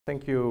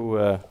Thank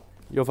you,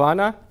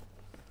 Giovanna,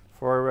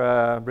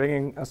 for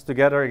bringing us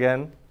together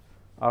again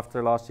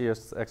after last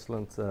year's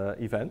excellent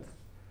event.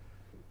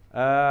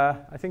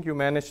 I think you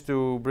managed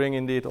to bring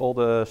indeed all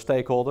the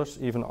stakeholders,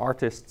 even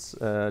artists,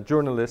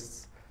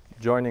 journalists,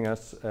 joining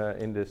us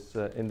in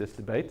this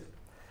debate.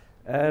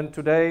 And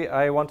today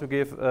I want to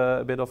give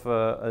a bit of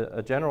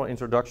a general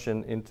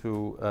introduction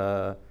into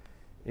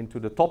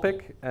the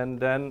topic, and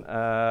then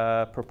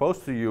propose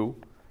to you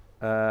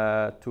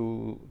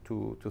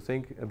to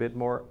think a bit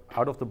more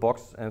out of the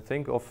box and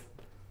think of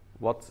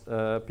what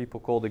people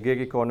call the gig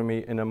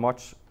economy in a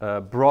much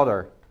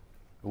broader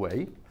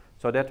way,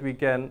 so that we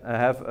can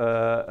have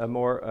a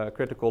more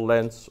critical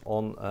lens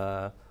on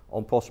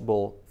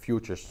possible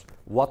futures,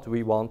 what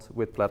we want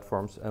with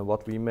platforms and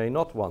what we may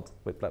not want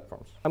with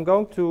platforms. I'm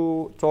going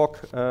to talk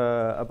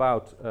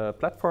about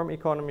platform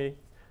economy.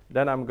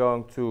 Then I'm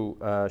going to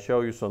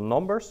show you some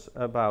numbers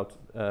about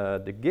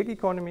the gig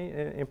economy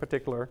in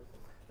particular.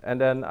 And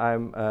then I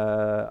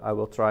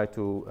will try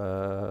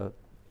to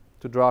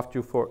draft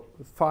you for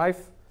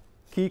 5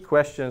 key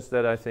questions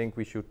that I think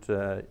we should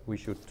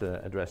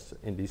address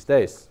in these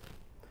days.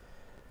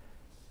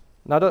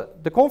 Now,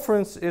 the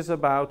conference is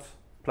about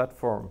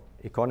platform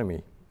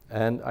economy,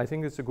 and I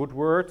think it's a good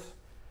word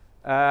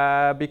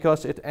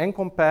because it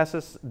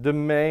encompasses the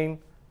main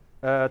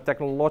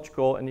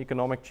technological and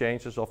economic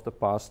changes of the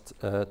past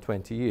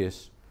 20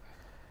 years.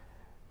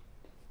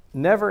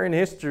 Never in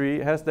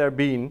history has there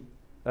been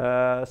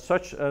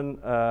such an,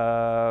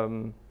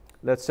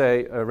 let's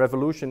say, a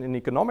revolution in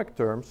economic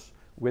terms,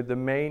 with the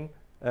main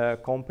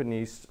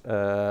companies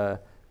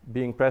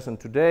being present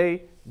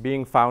today,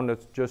 being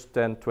founded just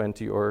 10,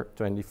 20 or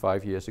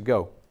 25 years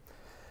ago.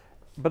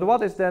 But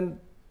what is then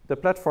the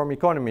platform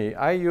economy?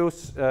 I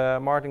use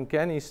Martin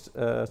Kenny's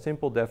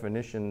simple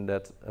definition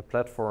that a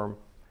platform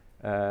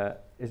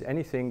is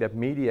anything that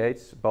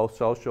mediates both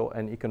social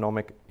and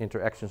economic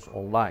interactions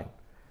online.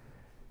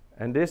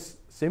 And this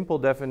simple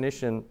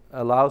definition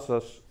allows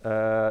us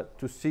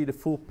to see the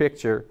full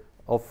picture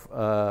of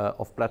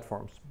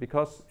platforms.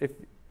 Because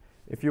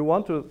if you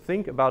want to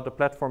think about the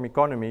platform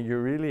economy, you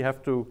really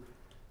have to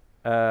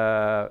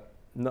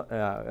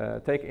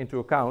take into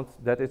account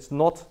that it's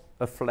not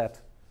a flat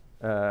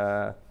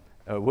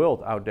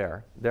world out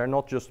there. They're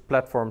not just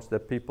platforms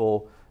that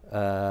people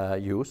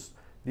use.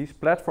 These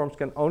platforms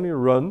can only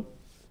run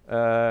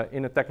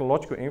in a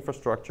technological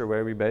infrastructure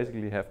where we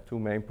basically have 2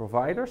 main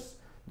providers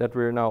that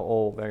we're now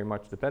all very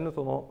much dependent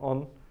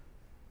on.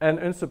 And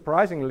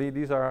unsurprisingly,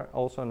 these are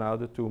also now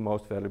the 2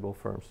 most valuable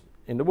firms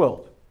in the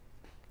world.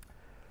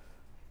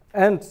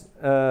 And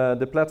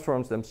the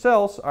platforms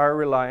themselves are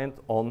reliant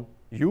on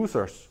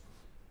users,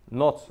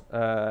 not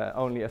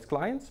only as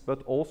clients,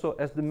 but also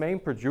as the main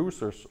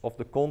producers of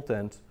the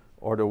content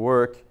or the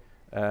work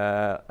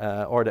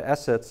or the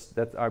assets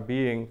that are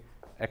being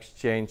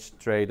exchanged,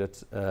 traded,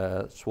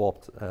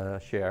 swapped,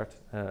 shared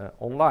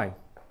online.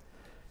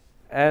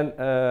 And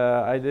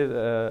I did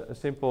a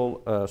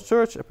simple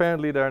search.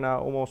 Apparently there are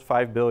now almost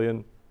 5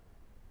 billion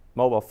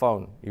mobile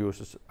phone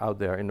users out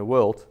there in the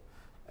world.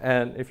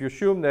 And if you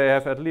assume they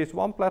have at least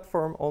 1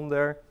 platform on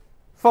their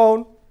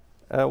phone,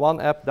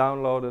 1 app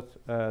downloaded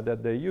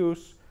that they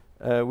use,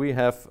 we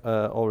have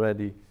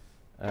already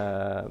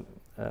 5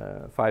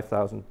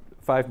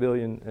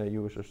 billion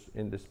users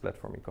in this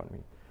platform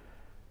economy.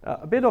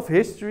 A bit of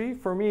history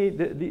for me.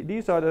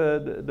 These are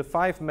the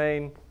 5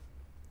 main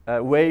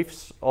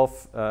waves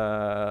of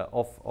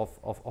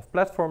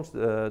platforms,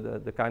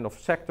 the kind of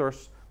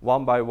sectors,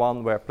 one by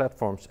one, where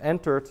platforms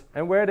entered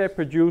and where they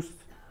produced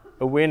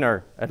a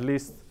winner, at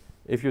least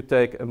if you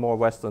take a more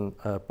Western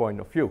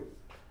point of view.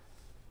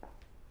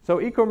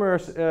 So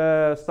e-commerce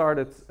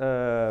started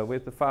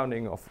with the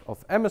founding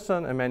of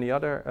Amazon and many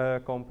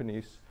other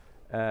companies,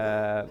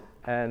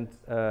 and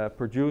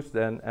produced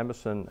then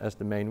Amazon as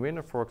the main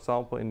winner. For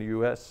example, in the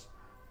US,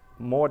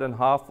 more than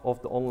half of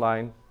the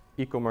online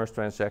e-commerce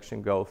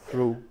transaction go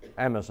through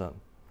Amazon.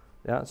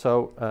 Yeah,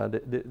 so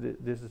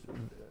this is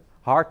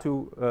hard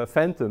to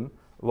fathom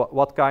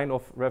what kind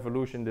of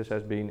revolution this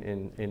has been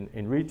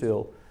in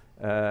retail,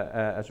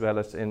 as well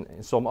as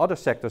in some other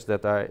sectors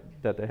that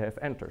they have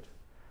entered.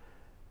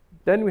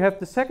 Then we have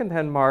the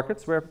second-hand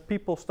markets, where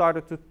people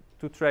started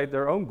to trade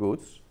their own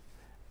goods.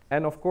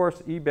 And of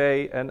course,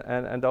 eBay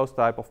and those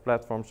type of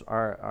platforms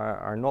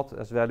are not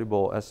as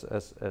valuable as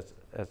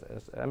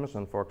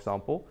Amazon, for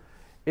example.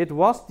 It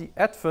was the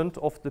advent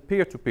of the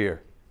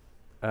peer-to-peer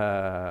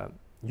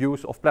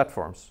use of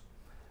platforms.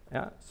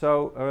 Yeah?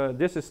 So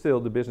this is still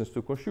the business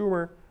to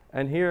consumer,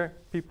 and here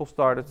people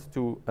started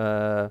to,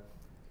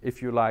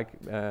 if you like,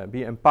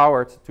 be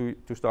empowered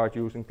to start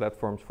using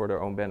platforms for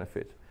their own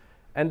benefit.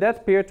 And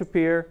that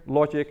peer-to-peer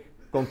logic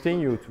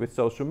continued with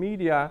social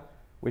media,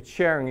 with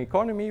sharing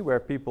economy, where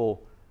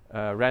people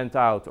rent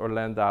out or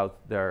lend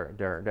out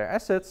their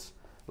assets,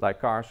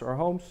 like cars or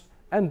homes,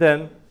 and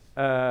then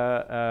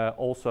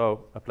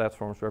also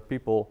platforms where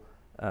people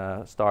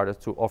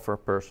started to offer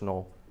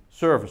personal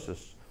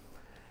services.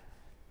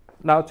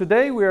 Now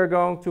today we are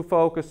going to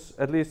focus,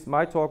 at least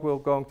my talk will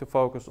going to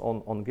focus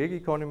on gig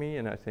economy,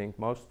 and I think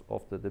most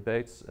of the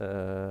debates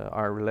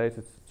are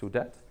related to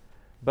that.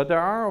 But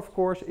there are of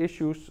course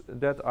issues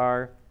that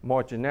are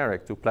more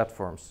generic to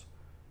platforms.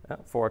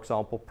 For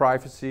example,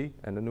 privacy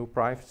and the new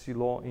privacy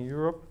law in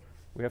Europe.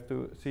 We have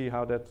to see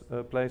how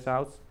that plays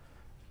out.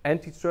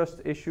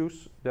 Antitrust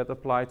issues that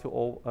apply to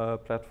all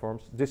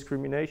platforms.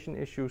 Discrimination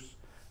issues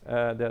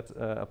that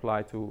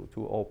apply to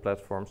all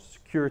platforms.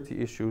 Security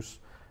issues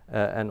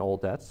and all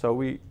that.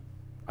 So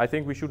I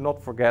think we should not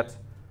forget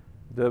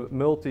the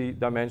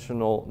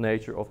multi-dimensional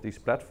nature of these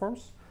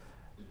platforms.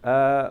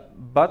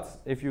 But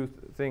if you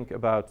think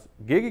about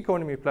gig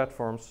economy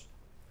platforms,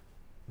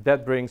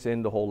 that brings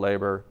in the whole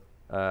labor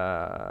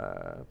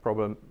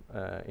problem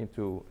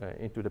into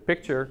the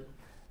picture,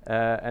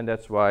 and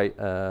that's why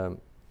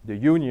the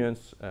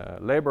unions,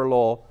 labor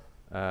law,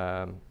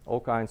 all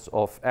kinds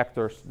of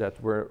actors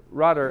that were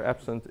rather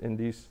absent in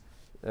these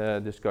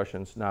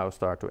discussions now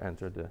start to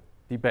enter the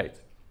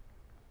debate.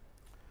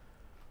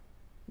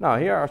 Now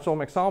here are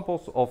some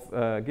examples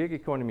of gig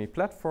economy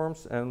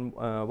platforms, and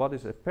what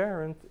is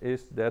apparent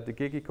is that the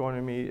gig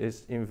economy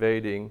is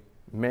invading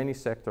many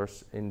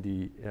sectors in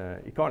the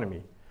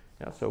economy.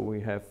 Yeah, so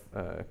we have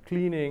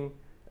cleaning,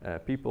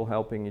 people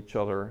helping each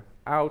other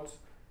out,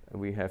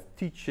 we have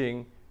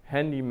teaching,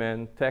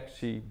 handyman,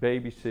 taxi,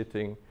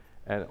 babysitting,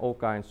 and all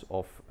kinds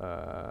of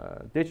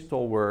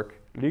digital work,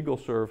 legal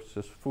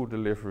services, food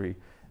delivery.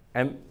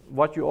 And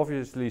what you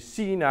obviously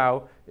see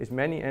now is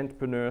many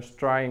entrepreneurs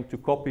trying to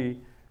copy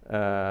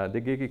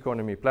the gig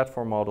economy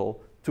platform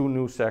model to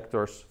new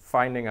sectors,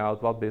 finding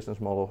out what business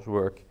models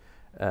work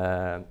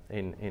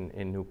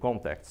in new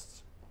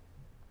contexts.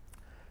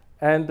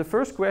 And the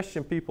first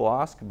question people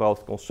ask,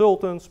 both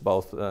consultants,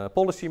 both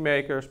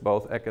policymakers,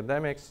 both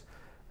academics,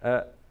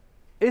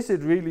 is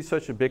it really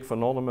such a big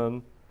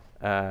phenomenon?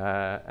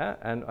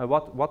 And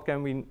what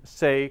can we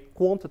say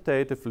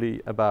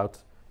quantitatively about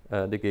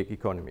the gig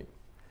economy?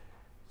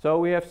 So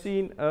we have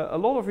seen a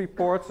lot of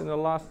reports in the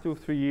last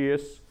 2-3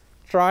 years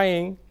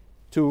trying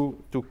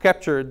to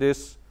capture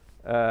this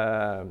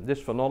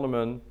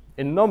phenomenon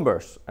in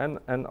numbers. And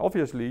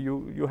obviously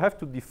you have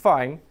to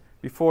define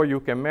before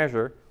you can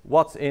measure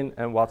what's in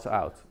and what's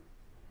out.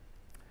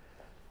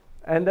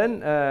 And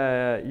then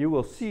you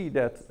will see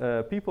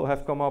that people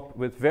have come up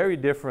with very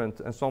different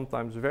and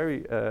sometimes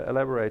very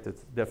elaborated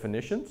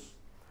definitions.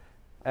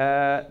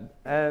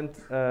 And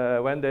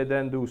when they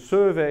then do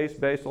surveys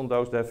based on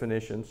those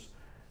definitions,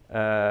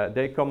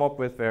 they come up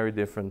with very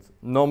different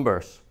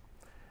numbers.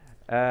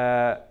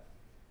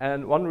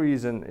 And one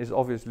reason is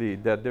obviously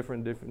that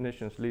different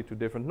definitions lead to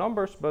different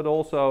numbers, but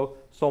also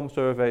some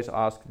surveys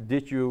ask,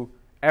 did you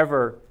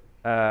ever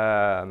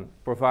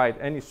provide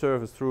any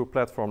service through a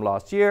platform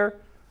last year,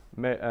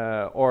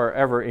 or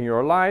ever in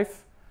your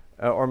life,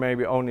 or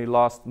maybe only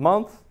last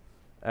month?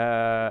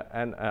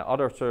 And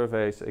other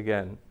surveys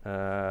again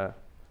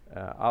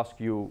ask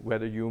you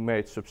whether you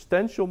made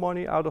substantial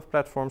money out of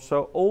platforms.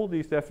 So all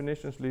these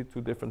definitions lead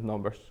to different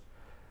numbers.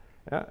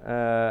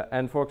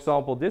 And for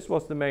example, this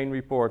was the main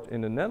report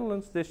in the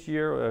Netherlands this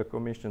year,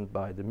 commissioned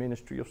by the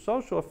Ministry of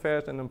Social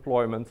Affairs and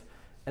Employment.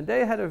 And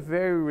they had a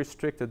very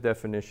restricted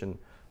definition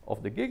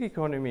of the gig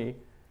economy.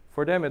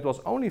 For them it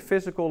was only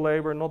physical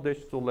labor, not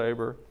digital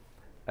labor,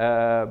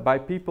 by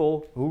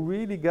people who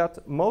really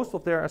got most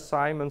of their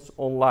assignments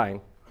online.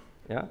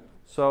 Yeah?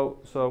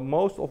 So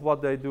most of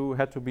what they do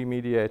had to be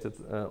mediated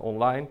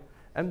online.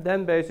 And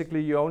then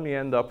basically you only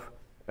end up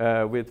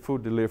with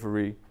food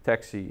delivery,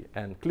 taxi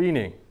and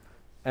cleaning.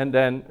 And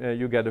then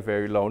you get a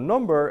very low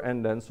number,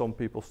 and then some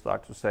people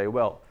start to say,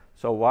 well,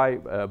 so why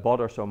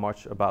bother so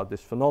much about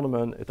this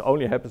phenomenon? It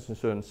only happens in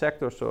certain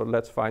sectors, so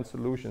let's find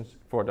solutions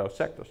for those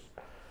sectors.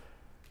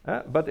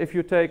 But if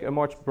you take a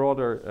much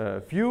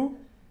broader view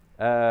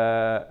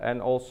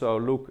and also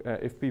look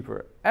if people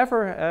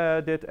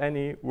ever did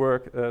any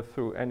work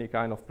through any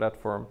kind of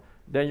platform,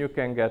 then you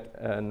can get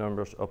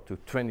numbers up to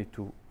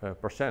 22%,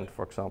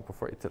 for example,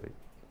 for Italy.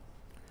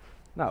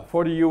 Now,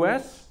 for the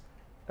US,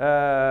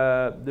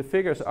 the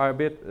figures are a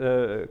bit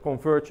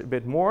converge a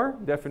bit more,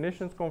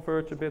 definitions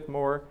converge a bit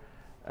more,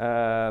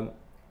 and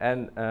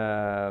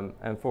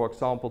for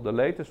example, the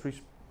latest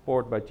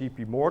report by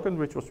JP Morgan,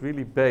 which was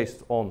really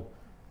based on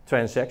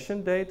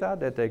transaction data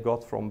that they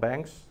got from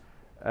banks,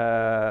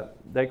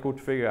 they could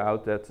figure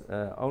out that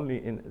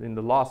only in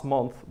the last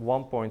month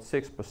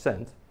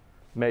 1.6%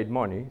 made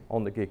money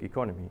on the gig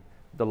economy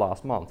the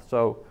last month.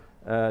 So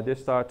this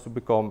starts to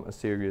become a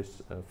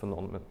serious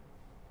phenomenon.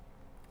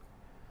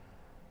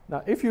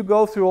 Now, if you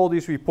go through all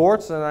these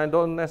reports, and I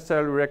don't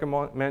necessarily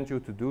recommend you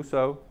to do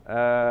so,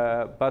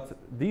 but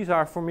these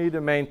are for me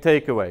the main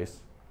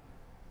takeaways.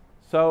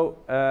 So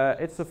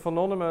it's a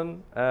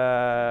phenomenon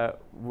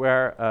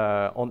where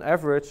on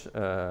average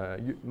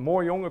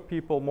more younger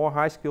people, more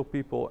high-skilled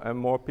people and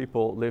more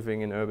people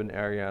living in urban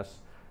areas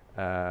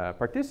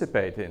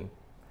participate in.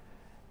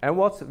 And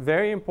what's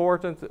very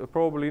important,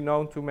 probably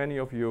known to many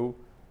of you,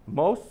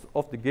 most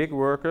of the gig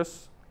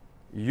workers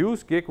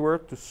use gig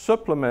work to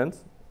supplement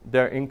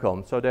their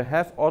income. So they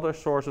have other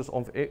sources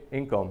of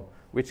income,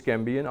 which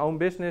can be an own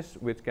business,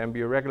 which can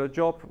be a regular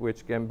job,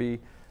 which can be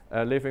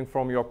living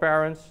from your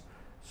parents.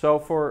 So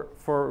for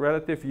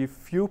relatively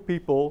few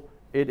people,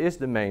 it is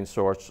the main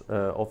source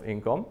of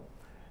income.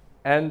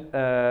 And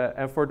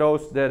for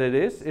those that it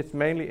is, it's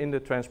mainly in the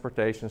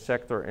transportation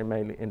sector and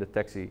mainly in the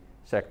taxi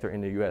sector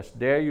in the US.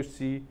 There you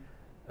see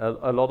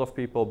a lot of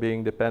people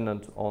being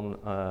dependent on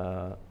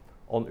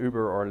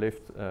Uber or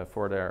Lyft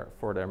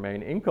for their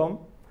main income.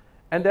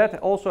 And that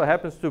also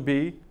happens to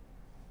be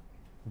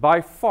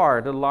by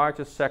far the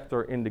largest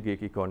sector in the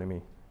gig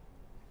economy.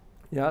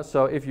 Yeah,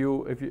 so if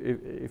you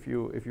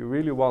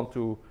really want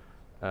to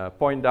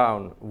point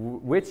down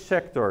which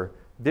sector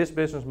this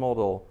business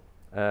model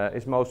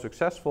is most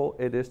successful,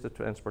 it is the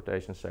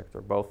transportation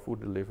sector, both food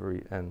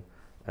delivery and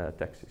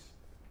taxis.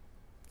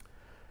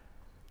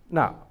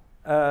 Now,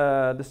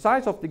 the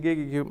size of the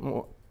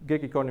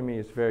gig economy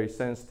is very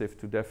sensitive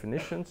to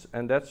definitions,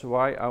 and that's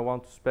why I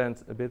want to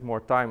spend a bit more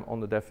time on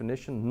the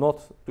definition,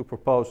 not to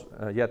propose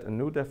yet a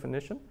new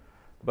definition,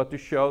 but to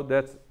show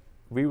that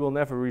we will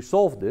never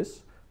resolve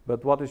this.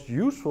 But what is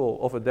useful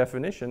of a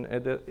definition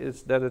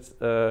is that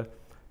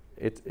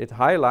it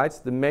highlights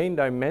the main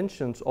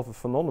dimensions of a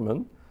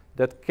phenomenon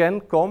that can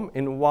come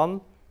in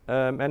one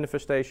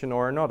manifestation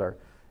or another.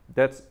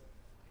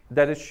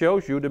 That it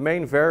shows you the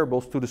main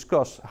variables to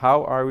discuss.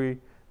 How are we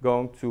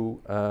going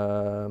to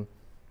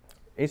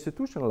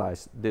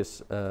institutionalize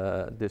this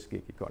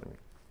gig economy?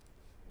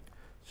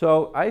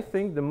 So I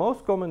think the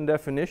most common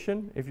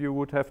definition, if you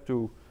would have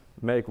to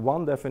make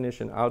one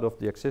definition out of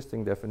the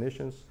existing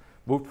definitions,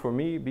 would for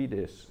me be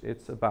this.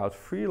 It's about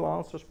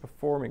freelancers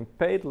performing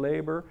paid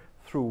labor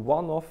through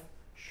one-off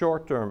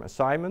short-term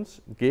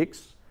assignments,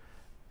 gigs,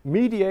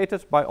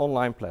 mediated by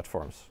online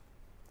platforms.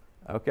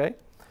 Okay?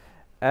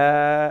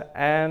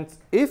 And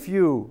if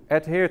you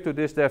adhere to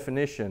this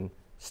definition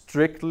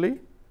strictly,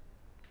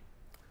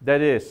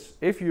 that is,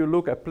 if you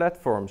look at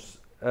platforms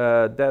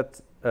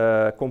that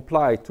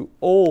comply to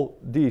all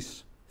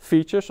these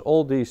features,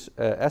 all these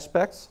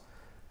aspects,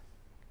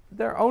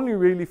 there are only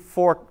really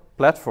 4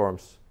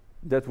 platforms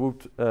that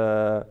would,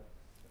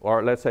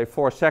 or let's say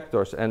 4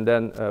 sectors, and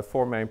then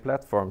 4 main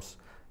platforms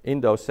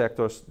in those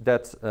sectors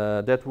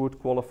that would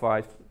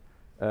qualify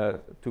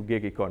to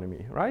gig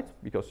economy, right?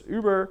 Because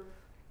Uber,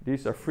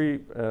 these are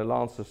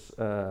freelancers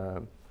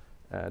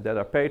that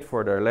are paid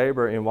for their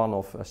labor in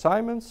one-off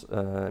assignments,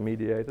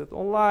 mediated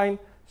online.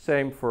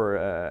 Same for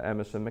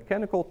Amazon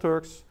Mechanical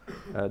Turks,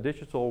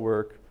 digital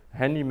work,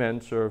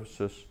 handyman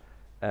services,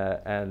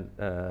 and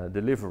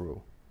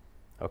Deliveroo.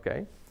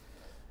 Okay?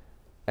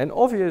 And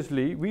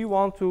obviously, we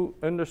want to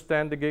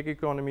understand the gig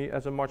economy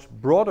as a much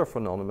broader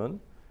phenomenon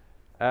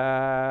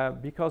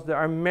because there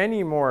are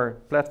many more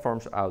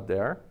platforms out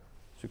there,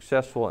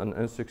 successful and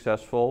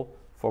unsuccessful,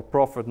 for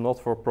profit, not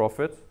for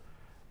profit,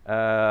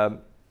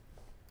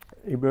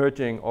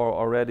 emerging or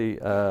already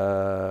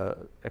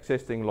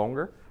existing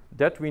longer,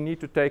 that we need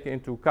to take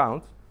into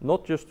account,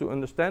 not just to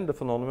understand the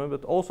phenomenon,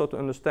 but also to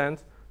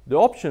understand the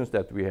options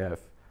that we have.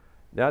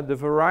 Yeah, the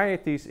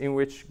varieties in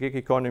which gig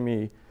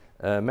economy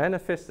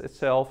manifests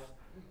itself,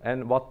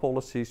 and what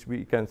policies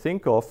we can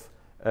think of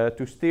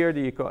to steer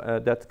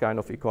that kind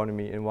of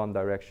economy in one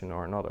direction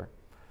or another.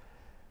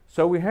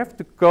 So we have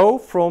to go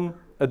from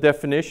a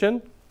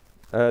definition,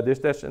 this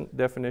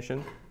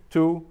definition,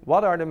 to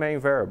what are the main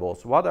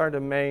variables, what are the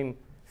main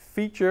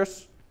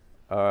features,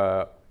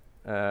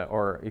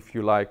 or if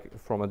you like,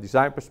 from a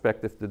design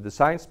perspective, the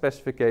design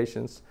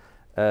specifications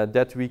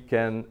that we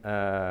can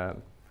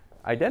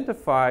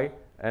identify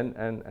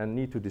and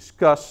need to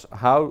discuss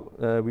how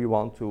we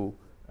want to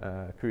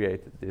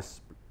create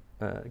this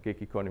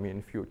gig economy in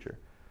the future.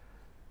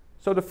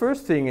 So the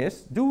first thing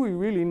is, do we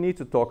really need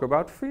to talk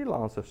about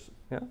freelancers?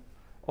 Yeah?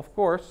 Of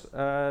course,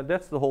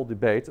 that's the whole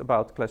debate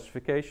about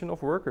classification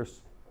of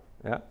workers.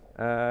 Yeah?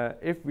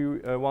 If we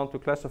want to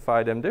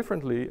classify them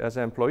differently as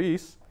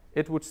employees,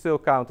 it would still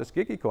count as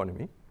gig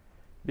economy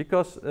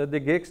because the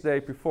gigs they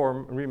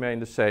perform remain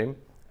the same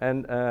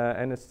and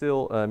it's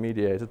still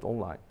mediated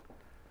online.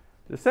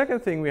 The second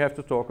thing we have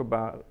to talk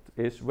about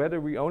is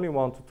whether we only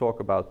want to talk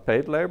about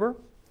paid labor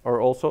or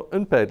also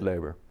unpaid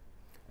labor.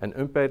 And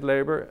unpaid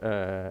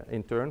labor,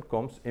 in turn,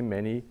 comes in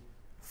many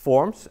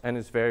forms and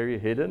is very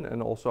hidden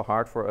and also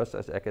hard for us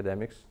as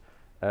academics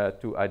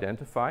to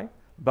identify,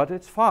 but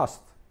it's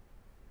fast.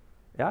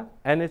 Yeah?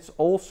 And it's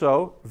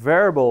also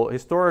variable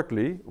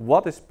historically.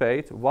 What is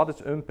paid, what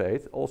is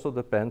unpaid, also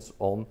depends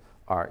on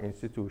our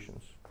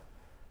institutions.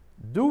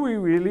 Do we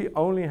really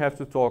only have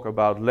to talk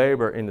about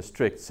labor in the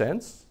strict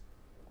sense?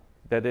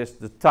 That is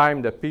the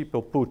time that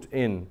people put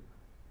in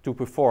to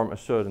perform a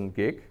certain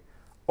gig?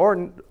 Or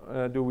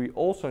do we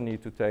also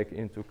need to take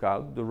into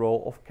account the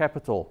role of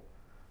capital?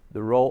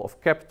 The role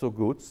of capital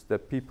goods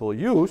that people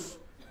use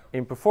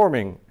in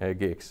performing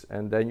gigs.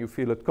 And then you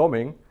feel it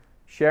coming.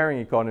 Sharing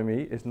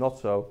economy is not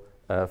so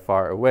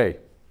far away.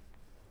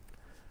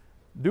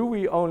 Do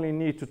we only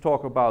need to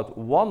talk about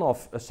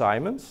one-off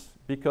assignments?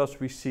 Because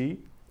we see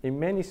in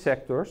many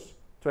sectors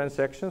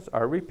transactions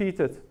are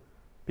repeated.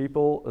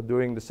 people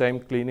doing the same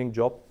cleaning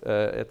job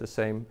at the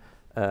same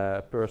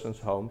person's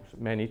home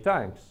many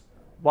times.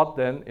 What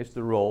then is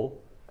the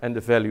role and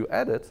the value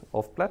added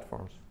of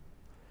platforms?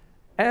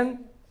 And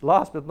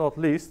last but not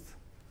least,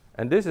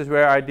 and this is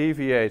where I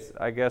deviate,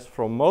 I guess,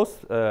 from most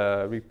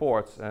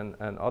reports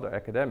and other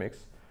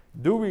academics,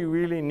 do we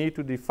really need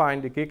to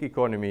define the gig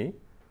economy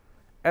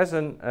as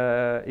an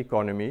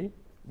economy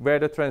where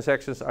the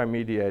transactions are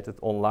mediated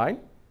online?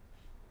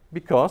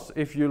 Because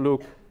if you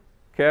look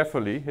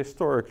carefully,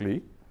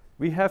 historically,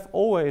 we have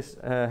always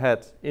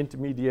had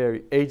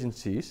intermediary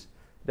agencies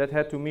that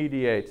had to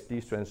mediate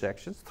these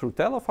transactions through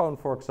telephone,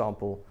 for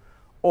example,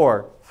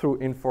 or through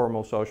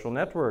informal social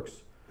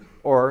networks,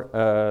 or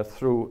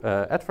through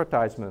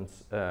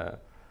advertisements.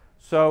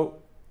 So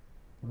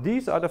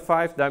these are the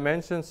 5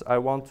 dimensions I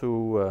want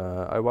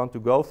to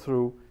go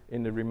through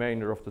in the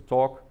remainder of the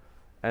talk,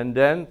 and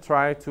then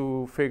try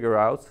to figure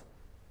out,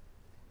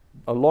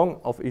 along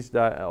of each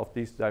of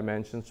these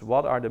dimensions,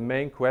 what are the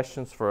main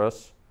questions for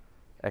us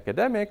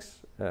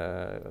academics,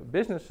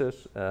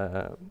 businesses,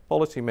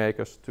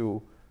 policymakers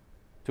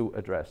to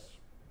address.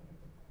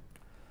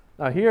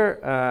 Now here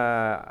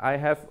I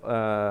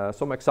have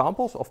some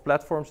examples of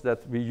platforms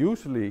that we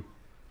usually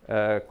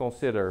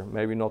consider,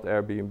 maybe not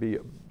Airbnb,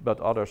 but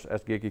others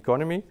as gig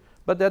economy,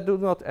 but that do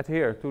not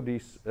adhere to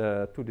this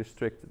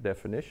strict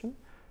definition.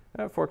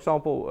 For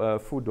example,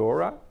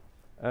 Foodora,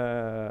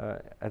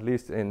 at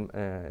least in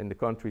the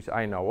countries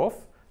I know of,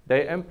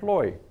 they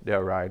employ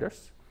their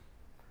riders.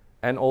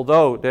 And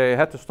although they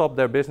had to stop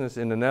their business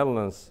in the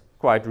Netherlands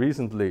quite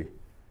recently,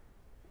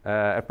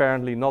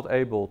 apparently not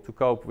able to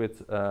cope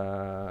with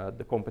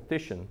the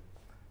competition,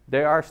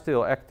 they are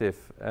still active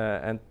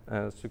and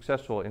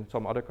successful in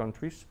some other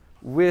countries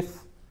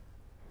with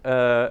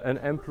an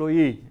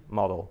employee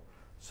model.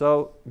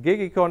 So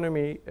gig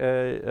economy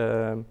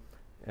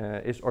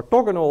is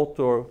orthogonal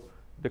to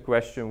the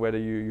question whether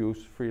you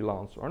use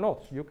freelance or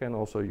not. You can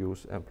also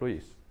use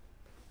employees.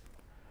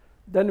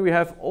 Then we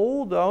have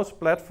all those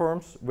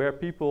platforms where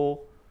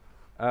people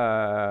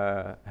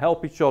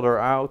help each other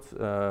out,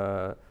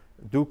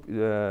 do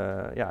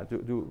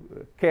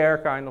care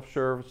kind of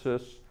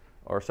services,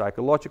 or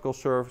psychological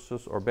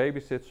services, or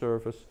babysit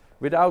service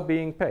without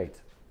being paid.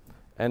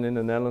 And in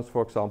the Netherlands,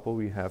 for example,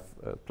 we have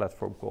a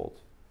platform called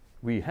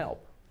We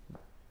Help.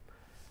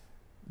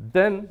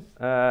 Then,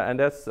 and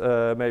that's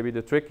maybe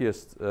the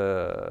trickiest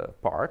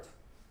part,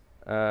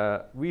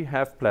 we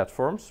have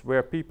platforms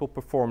where people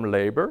perform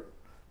labor,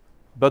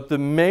 but the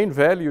main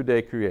value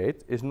they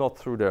create is not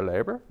through their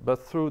labor, but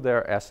through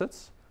their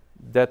assets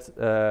that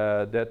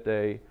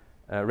they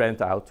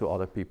rent out to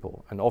other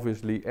people. And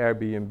obviously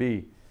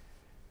Airbnb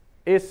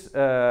is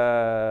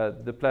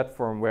the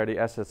platform where the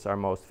assets are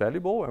most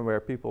valuable and where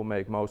people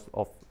make most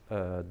of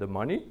the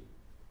money.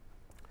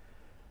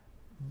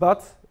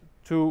 But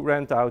to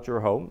rent out your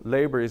home,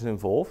 labor is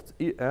involved,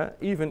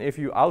 even if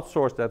you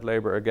outsource that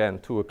labor again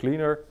to a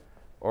cleaner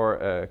or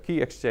a key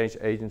exchange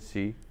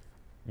agency.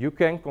 You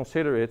can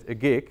consider it a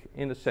gig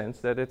in the sense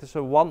that it is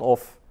a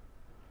one-off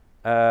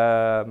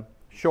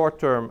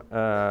short-term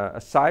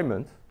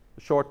assignment,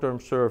 short-term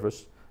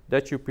service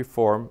that you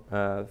perform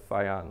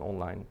via an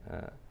online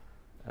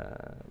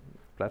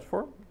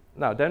platform.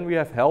 Now then we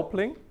have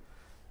helping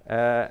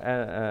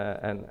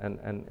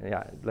and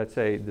yeah, let's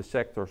say the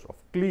sectors of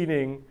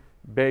cleaning,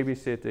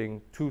 babysitting,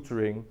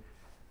 tutoring,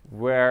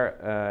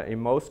 where in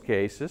most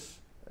cases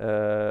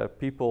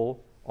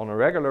people on a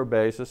regular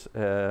basis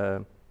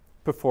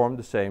perform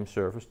the same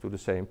service to the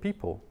same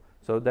people.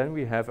 So then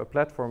we have a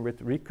platform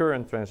with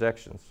recurrent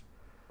transactions.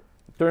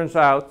 It turns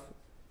out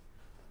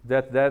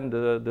that then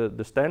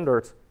the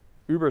standard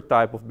Uber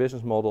type of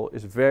business model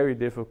is very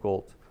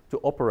difficult to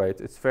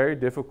operate. It's very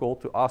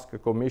difficult to ask a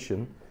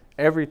commission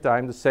every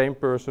time the same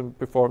person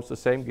performs the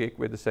same gig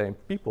with the same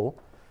people,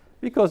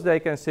 because they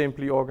can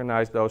simply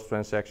organize those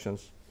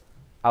transactions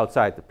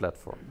outside the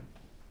platform.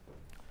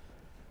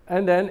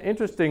 And then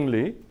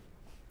interestingly,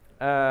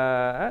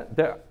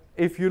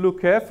 if you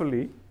look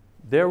carefully,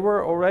 there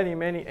were already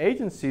many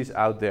agencies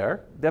out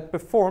there that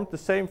performed the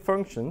same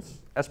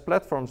functions as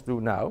platforms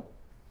do now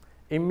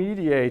in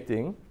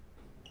mediating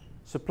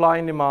supply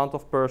and demand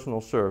of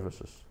personal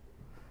services.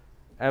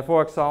 And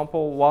for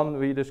example, one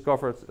we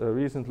discovered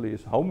recently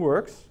is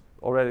Homeworks,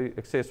 already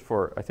exists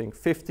for I think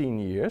 15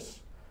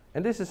 years.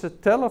 And this is a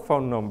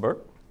telephone number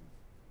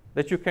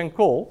that you can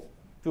call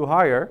to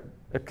hire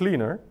a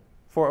cleaner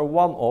for a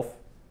one-off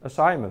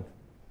assignment.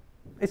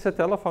 It's a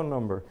telephone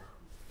number.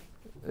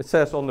 It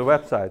says on the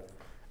website.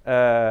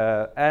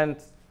 And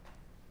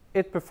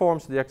it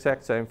performs the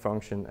exact same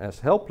function as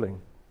Helpling.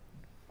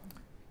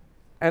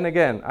 And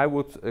again, I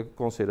would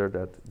consider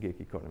that gig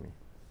economy.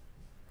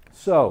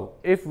 So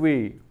if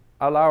we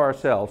allow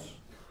ourselves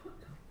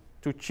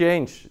to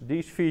change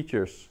these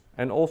features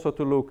and also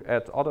to look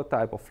at other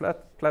type of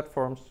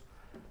platforms,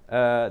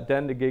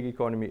 then the gig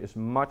economy is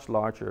much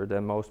larger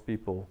than most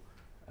people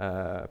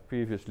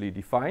previously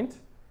defined.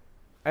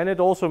 And it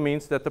also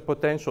means that the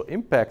potential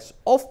impacts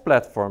of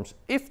platforms,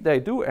 if they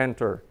do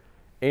enter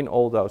in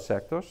all those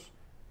sectors,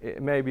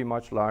 it may be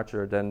much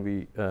larger than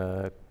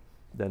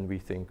we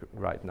think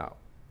right now.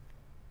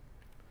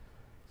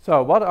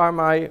 So what are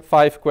my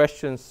 5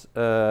 questions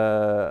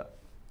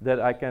that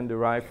I can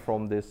derive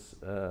from this,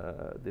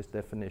 this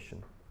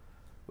definition?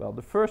 Well,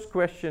 the first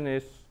question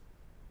is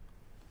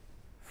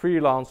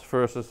freelance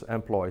versus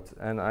employed.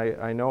 And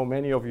I know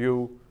many of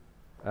you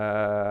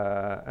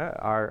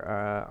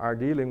are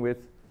dealing with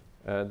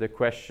the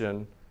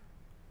question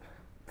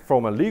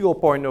from a legal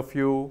point of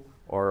view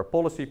or a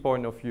policy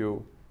point of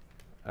view.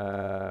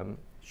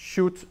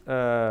 Should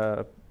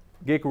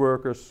gig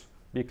workers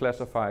be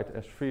classified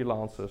as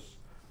freelancers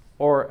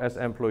or as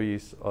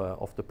employees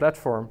of the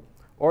platform?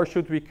 Or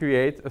should we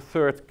create a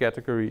third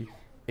category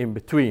in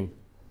between,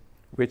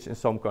 which in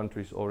some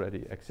countries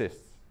already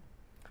exists?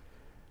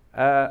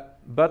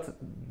 But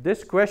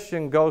this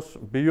question goes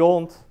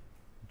beyond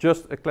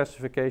just a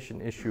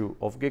classification issue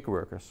of gig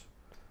workers.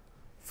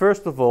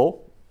 First of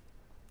all,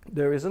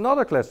 there is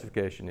another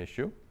classification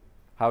issue.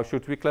 How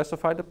should we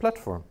classify the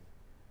platform?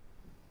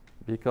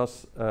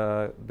 Because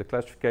the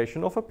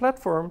classification of a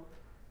platform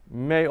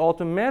may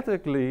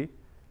automatically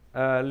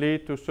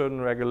lead to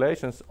certain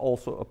regulations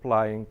also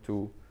applying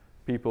to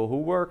people who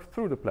work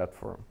through the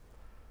platform.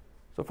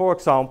 So for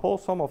example,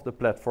 some of the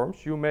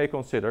platforms you may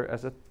consider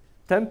as a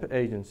temp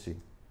agency,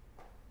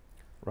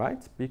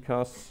 right?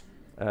 Because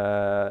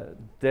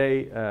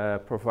they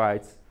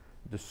provide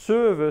the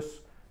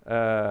service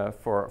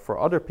for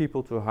other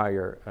people to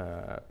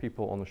hire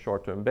people on a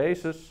short-term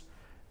basis.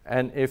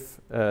 And if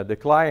the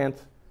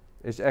client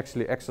is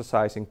actually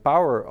exercising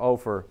power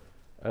over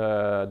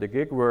the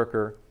gig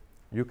worker,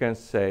 you can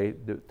say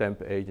the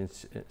temp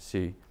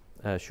agency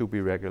should be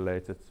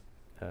regulated,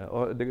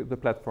 or the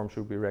platform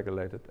should be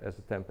regulated as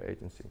a temp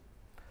agency.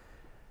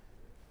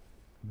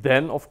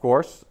 Then, of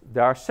course,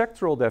 there are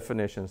sectoral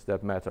definitions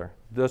that matter.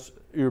 Does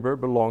Uber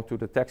belong to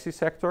the taxi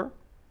sector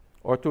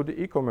or to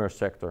the e-commerce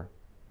sector?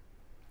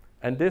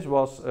 And this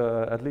was,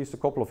 at least a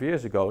couple of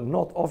years ago,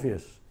 not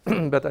obvious.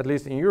 But at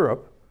least in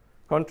Europe,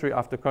 country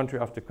after country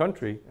after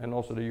country, and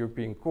also the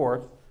European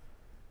Court,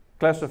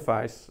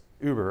 classifies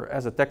Uber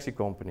as a taxi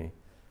company.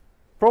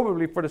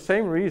 Probably for the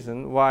same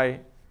reason why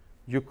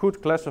you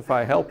could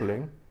classify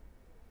Helpling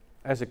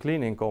as a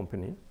cleaning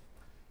company,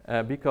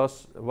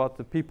 because what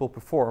the people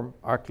perform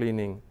are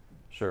cleaning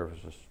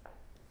services.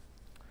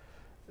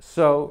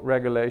 So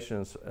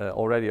regulations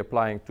already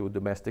applying to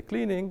domestic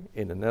cleaning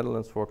in the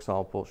Netherlands, for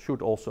example,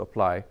 should also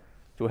apply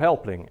to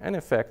Helpling. And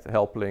in fact,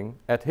 Helpling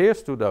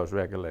adheres to those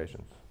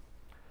regulations.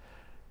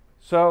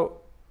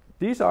 So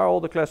these are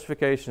all the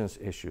classifications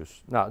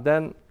issues. Now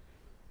then,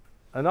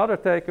 another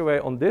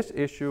takeaway on this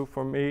issue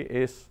for me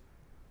is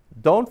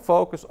don't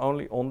focus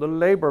only on the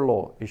labor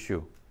law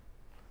issue.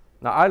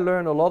 Now I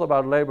learned a lot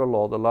about labor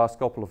law the last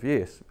couple of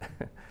years,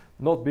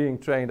 not being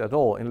trained at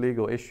all in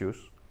legal issues.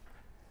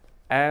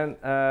 And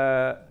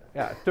yeah,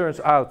 it turns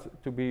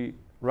out to be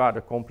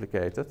rather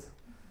complicated.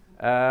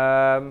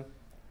 But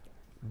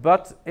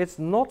it's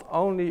not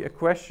only a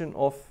question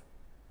of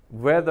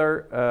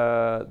whether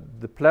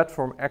the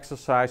platform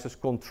exercises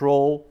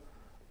control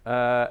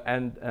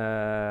and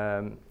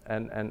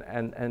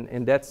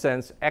in that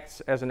sense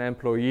acts as an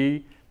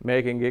employee,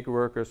 making gig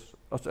workers,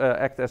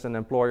 act as an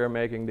employer,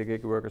 making the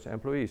gig workers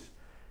employees.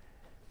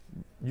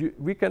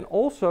 We can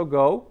also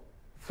go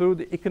through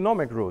the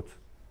economic route,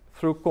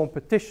 through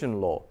competition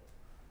law,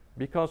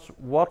 because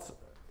what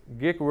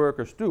gig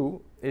workers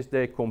do is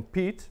they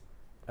compete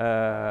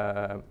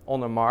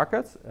on a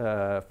market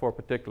for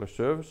particular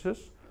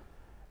services,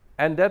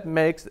 and that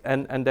makes,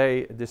 and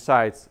they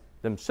decide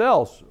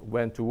themselves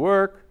when to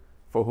work,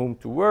 for whom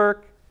to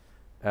work,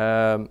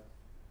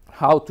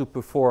 how to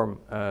perform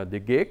the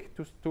gig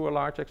to a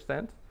large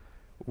extent,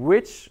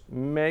 which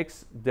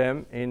makes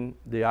them, in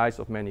the eyes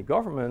of many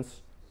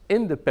governments,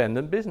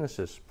 independent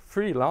businesses,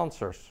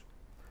 freelancers,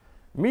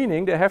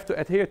 meaning they have to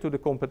adhere to the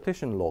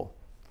competition law.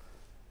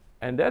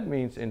 And that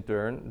means, in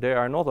turn, they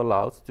are not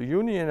allowed to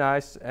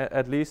unionize.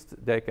 At least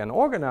they can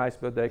organize,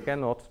 but they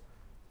cannot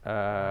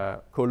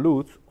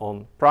collude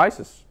on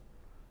prices.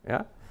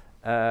 Yeah?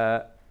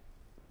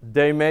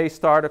 They may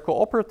start a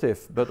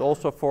cooperative, but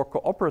also for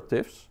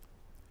cooperatives,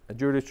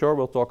 Judith Shore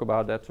will talk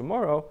about that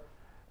tomorrow,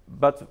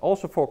 but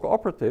also for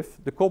cooperative,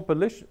 the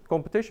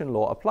competition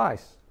law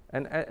applies.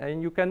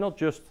 And you cannot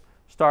just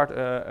start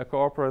a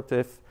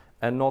cooperative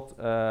and not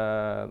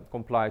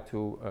comply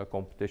to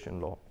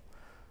competition law.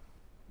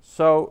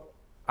 So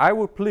I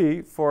would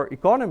plea for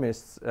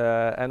economists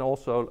and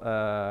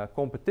also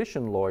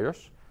competition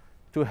lawyers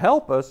to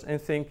help us in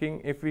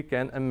thinking if we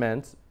can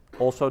amend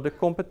also the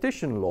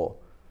competition law.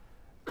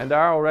 And there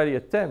are already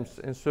attempts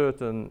in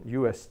certain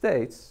US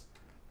states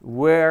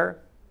where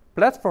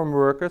platform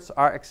workers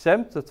are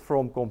exempted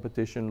from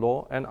competition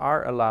law and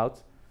are allowed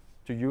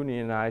to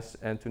unionize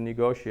and to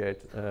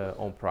negotiate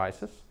on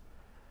prices.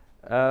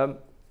 And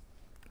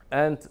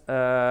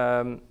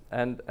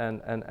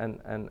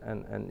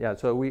yeah,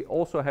 so we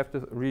also have to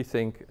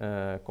rethink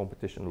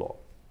competition law.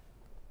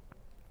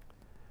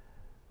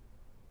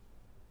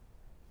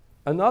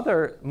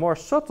 Another more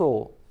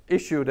subtle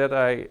issue that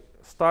I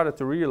started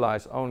to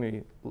realize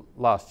only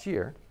last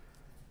year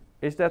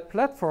is that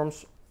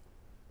platforms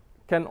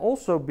can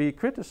also be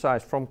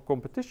criticized from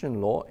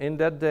competition law in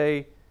that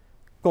they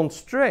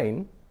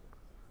constrain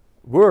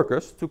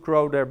workers to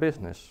grow their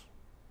business.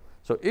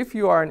 So if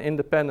you are an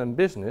independent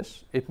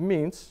business, it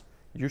means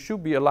you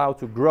should be allowed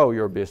to grow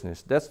your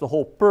business. That's the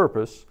whole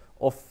purpose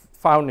of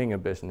founding a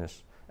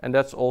business. And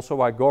that's also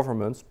why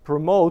governments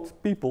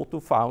promote people to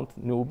found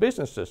new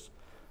businesses,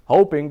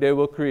 hoping they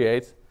will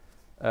create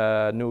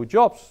new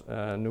jobs,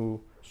 new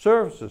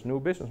services, new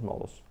business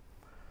models.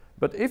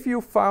 But if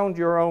you found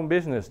your own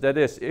business, that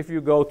is, if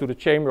you go to the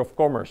Chamber of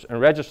Commerce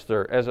and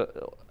register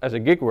as a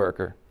gig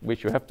worker,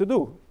 which you have to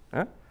do,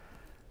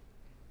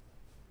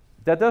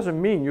 that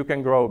doesn't mean you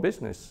can grow a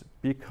business,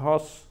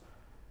 because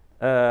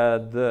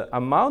the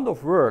amount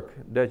of work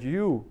that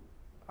you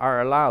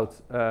are allowed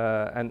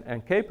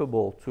and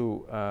capable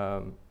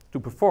to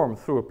perform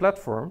through a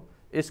platform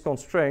is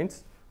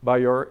constrained by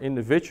your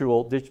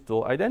individual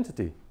digital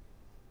identity.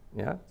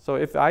 Yeah? So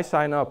if I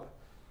sign up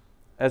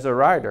as a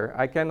rider,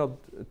 I cannot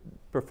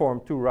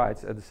perform 2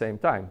 rides at the same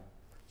time.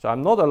 So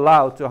I'm not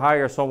allowed to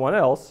hire someone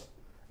else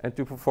and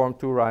to perform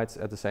 2 rides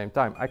at the same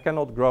time. I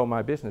cannot grow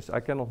my business. I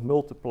cannot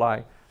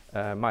multiply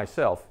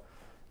myself.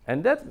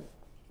 And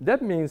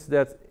that means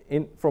that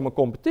from a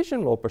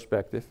competition law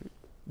perspective,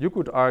 you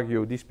could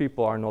argue these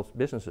people are not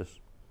businesses.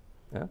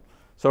 Yeah?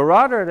 So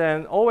rather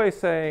than always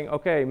saying,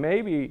 okay,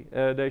 maybe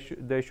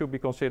they should be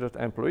considered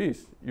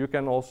employees, you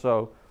can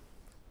also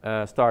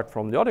start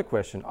from the other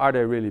question: are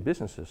they really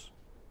businesses?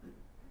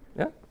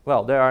 Yeah.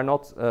 Well, they are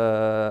not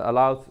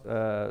allowed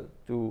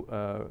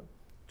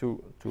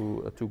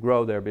to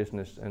grow their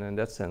business, and in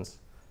that sense,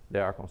 they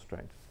are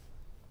constrained.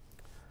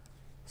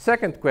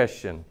 Second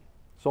question,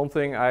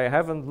 something I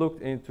haven't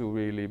looked into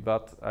really,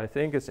 but I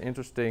think it's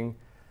interesting,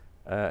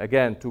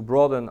 again, to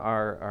broaden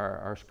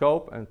our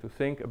scope and to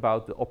think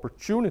about the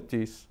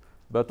opportunities,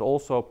 but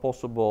also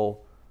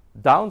possible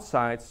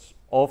downsides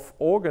of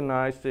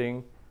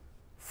organizing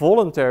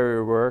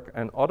voluntary work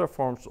and other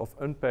forms of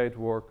unpaid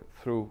work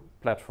through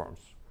platforms.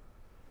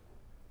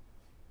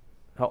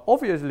 Now,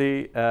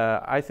 obviously,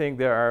 I think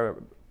there are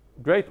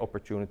great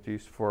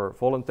opportunities for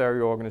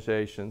voluntary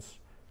organizations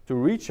to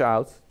reach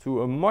out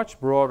to a much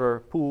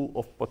broader pool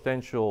of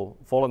potential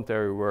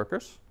voluntary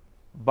workers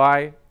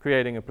by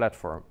creating a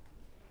platform.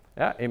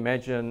 Yeah,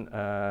 imagine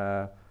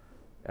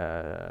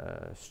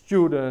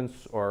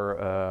students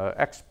or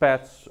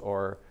expats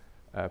or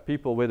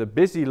people with a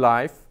busy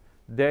life.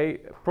 They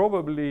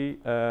probably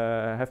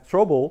have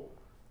trouble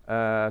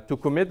to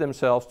commit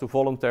themselves to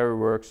voluntary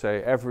work.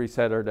 Say every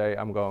Saturday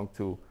I'm going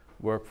to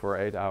work for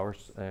 8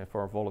 hours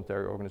for a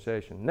voluntary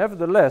organization.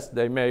 Nevertheless,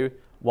 they may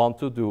want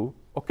to do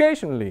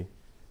occasionally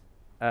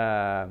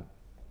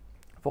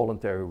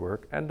voluntary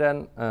work, and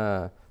then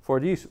for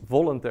these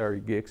voluntary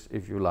gigs,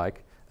 if you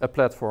like, a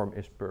platform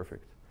is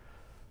perfect.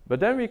 But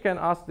then we can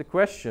ask the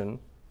question,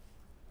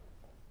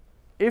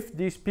 if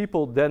these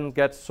people then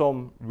get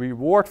some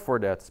reward for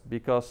that,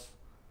 because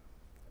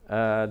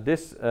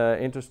this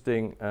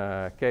interesting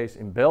case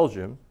in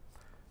Belgium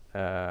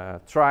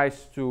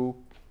tries to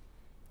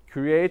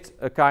create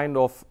a kind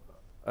of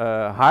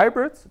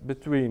hybrid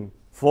between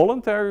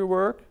voluntary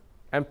work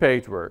and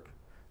paid work.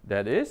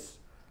 That is,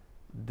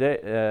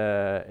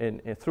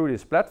 through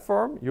this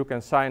platform, you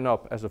can sign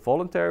up as a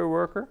voluntary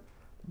worker,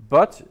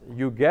 but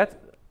you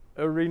get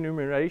a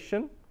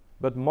remuneration,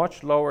 but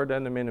much lower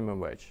than the minimum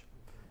wage.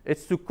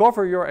 It's to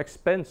cover your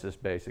expenses,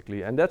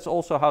 basically, and that's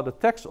also how the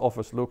tax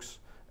office looks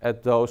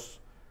at those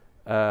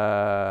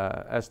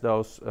as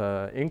those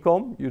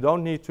income. You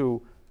don't need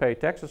to pay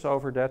taxes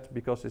over that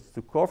because it's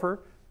to cover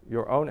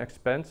your own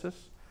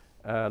expenses,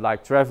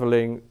 like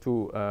traveling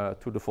to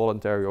the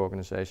voluntary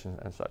organization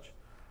and such.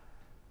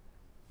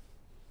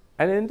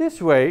 And in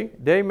this way,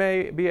 they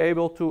may be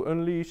able to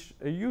unleash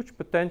a huge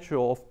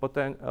potential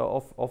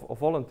of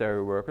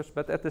voluntary workers,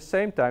 but at the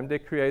same time, they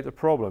create a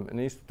problem, an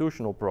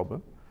institutional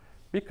problem,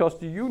 because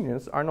the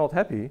unions are not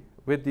happy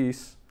with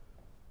this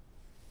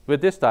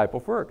type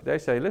of work. They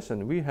say,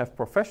 listen, we have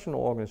professional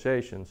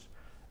organizations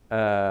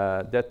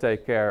that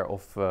take care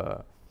of,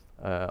 for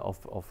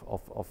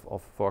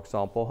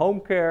example,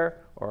 home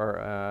care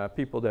or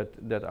people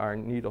that are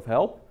in need of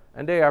help,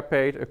 and they are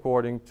paid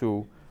according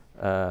to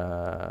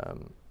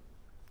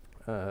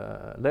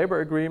labor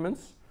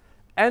agreements.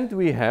 And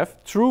we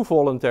have true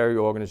voluntary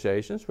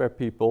organizations where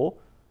people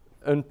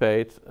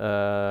unpaid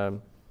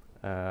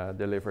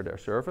deliver their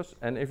service.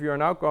 And if you're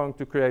now going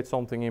to create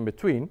something in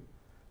between,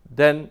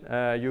 then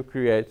you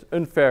create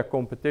unfair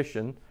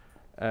competition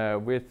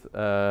with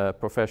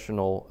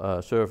professional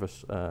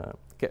service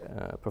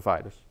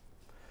providers.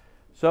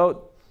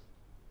 So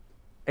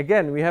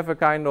again, we have a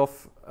kind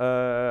of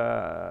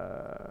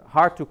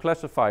hard to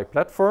classify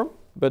platform,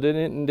 but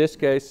in this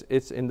case,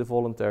 it's in the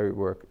voluntary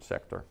work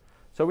sector.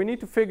 So we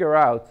need to figure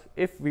out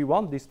if we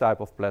want these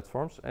type of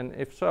platforms, and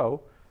if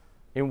so,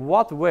 in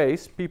what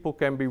ways people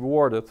can be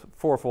rewarded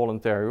for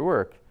voluntary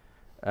work.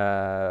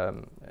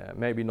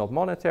 Maybe not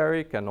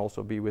monetary, can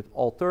also be with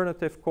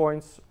alternative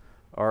coins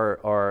or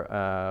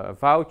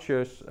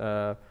vouchers,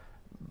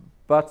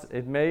 but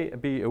it may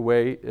be a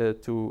way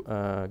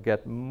to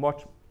get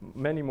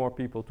many more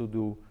people to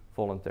do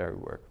voluntary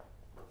work.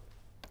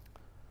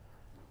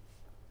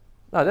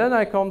 Now then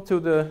I come to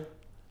the,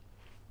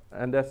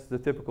 and that's the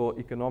typical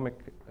economic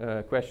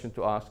question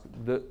to ask,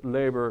 the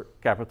labor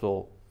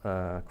capital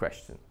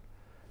question.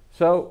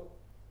 So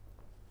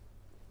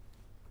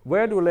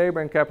where do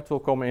labor and capital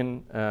come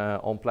in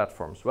on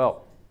platforms?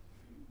 Well,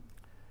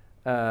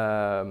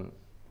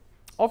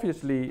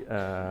 obviously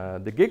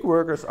the gig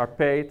workers are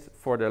paid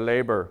for their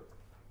labor,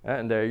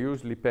 and they're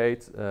usually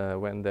paid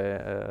when they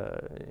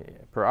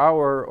per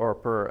hour or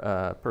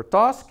per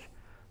task.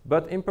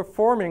 But in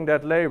performing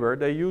that labor,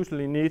 they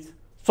usually need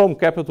some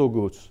capital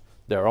goods,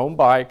 their own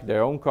bike,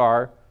 their own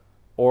car,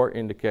 or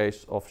in the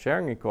case of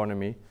sharing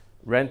economy,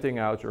 renting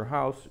out your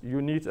house.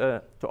 You need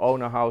to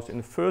own a house in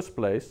the first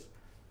place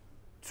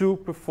to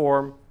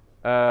perform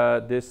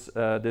this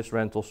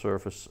rental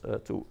service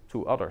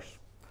to others.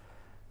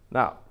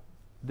 Now,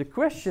 the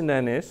question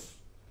then is,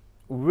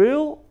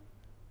 will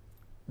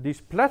these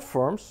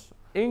platforms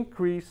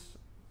increase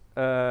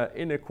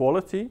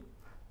inequality?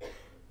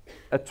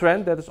 A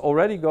trend that is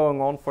already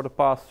going on for the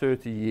past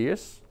 30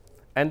 years,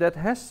 and that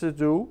has to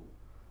do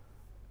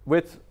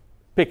with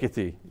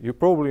Piketty. You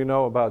probably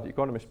know about the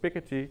economist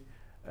Piketty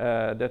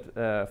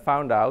that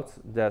found out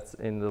that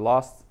in the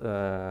last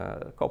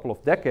couple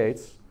of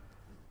decades,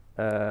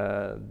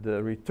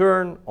 the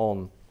return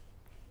on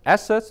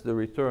assets, the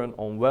return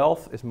on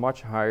wealth is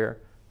much higher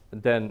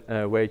than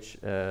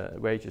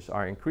wages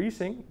are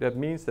increasing. That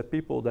means that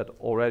people that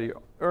already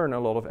earn a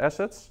lot of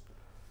assets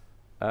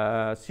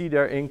see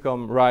their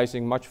income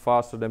rising much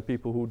faster than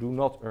people who do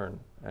not earn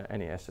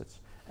any assets.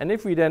 And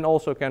if we then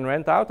also can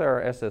rent out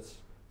our assets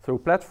through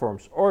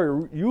platforms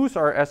or use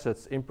our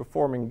assets in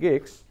performing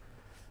gigs,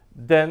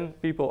 then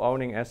people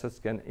owning assets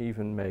can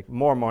even make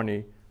more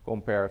money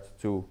compared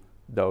to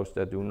those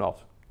that do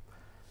not.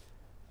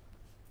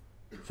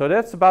 So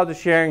that's about the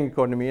sharing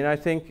economy, and I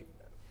think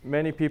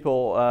many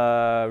people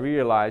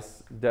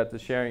realize that the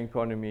sharing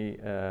economy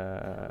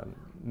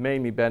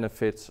mainly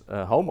benefits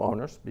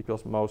homeowners,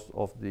 because most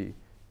of the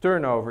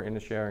turnover in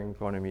the sharing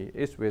economy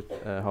is with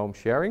home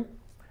sharing.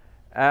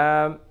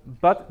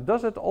 But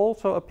does it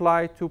also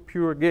apply to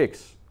pure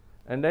gigs?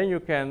 And then you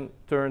can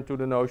turn to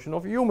the notion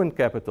of human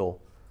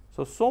capital.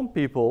 So some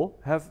people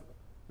have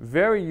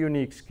very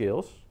unique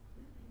skills.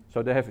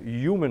 So they have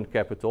human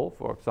capital.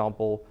 For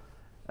example,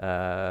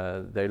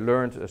 they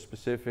learned a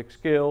specific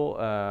skill,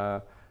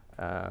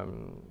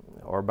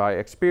 or by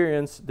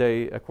experience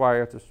they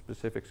acquired a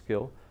specific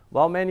skill,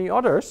 while many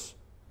others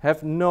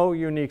have no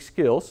unique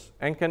skills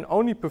and can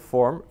only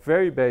perform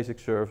very basic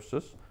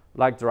services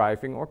like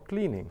driving or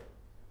cleaning.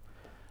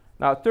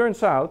 Now it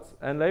turns out,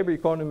 and labor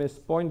economists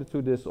pointed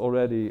to this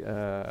already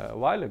a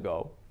while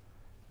ago,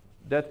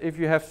 that if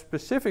you have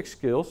specific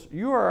skills,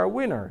 you are a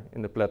winner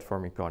in the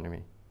platform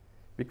economy,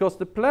 because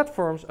the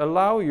platforms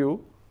allow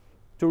you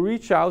to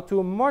reach out to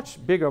a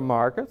much bigger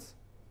market,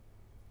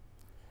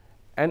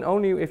 and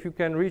only if you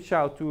can reach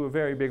out to a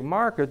very big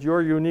market,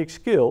 your unique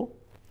skill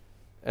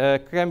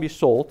can be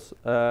sold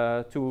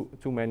to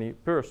many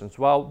persons.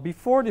 While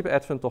before the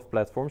advent of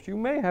platforms, you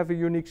may have a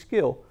unique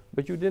skill,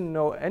 but you didn't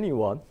know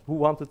anyone who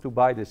wanted to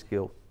buy this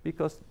skill,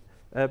 because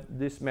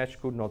this match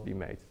could not be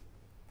made.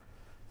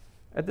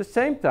 At the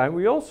same time,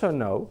 we also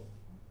know,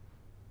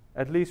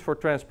 at least for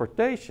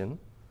transportation,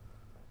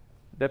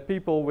 that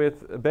people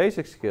with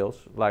basic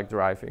skills, like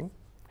driving,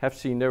 have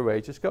seen their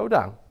wages go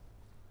down.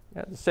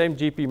 The same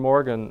JP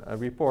Morgan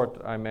report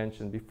I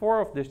mentioned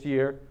before of this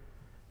year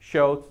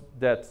showed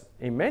that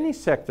in many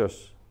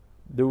sectors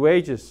the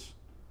wages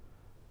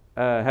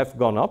have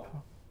gone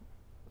up,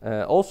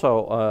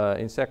 also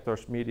in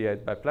sectors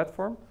mediated by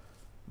platform,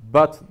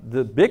 but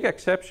the big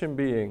exception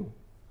being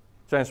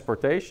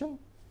transportation,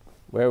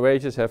 where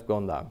wages have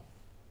gone down.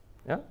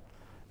 Yeah?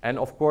 And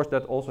of course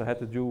that also had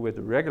to do with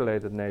the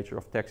regulated nature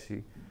of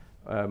taxi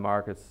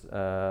markets,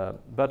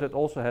 but it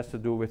also has to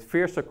do with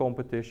fiercer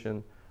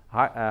competition,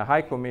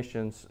 high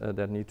commissions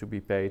that need to be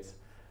paid,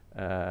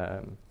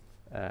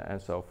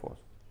 and so forth.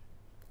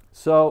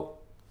 So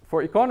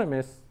for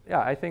economists,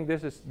 yeah, I think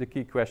this is the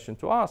key question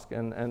to ask,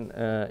 and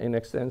in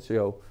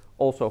extensio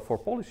also for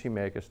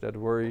policymakers that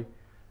worry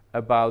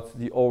about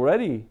the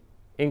already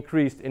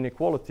increased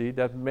inequality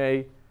that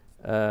may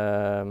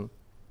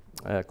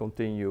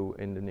continue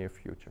in the near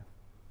future.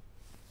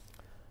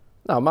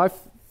 Now, my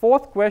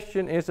fourth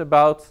question is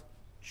about,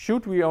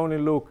 should we only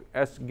look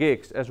as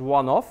gigs as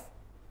one-off,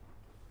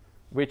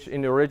 which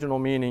in the original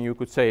meaning you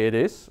could say it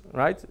is,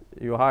 right?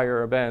 You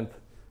hire a band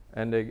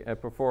and they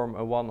perform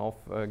a one-off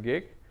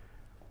gig.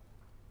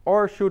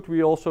 Or should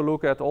we also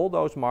look at all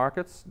those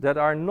markets that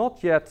are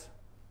not yet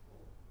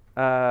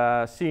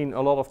seen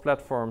a lot of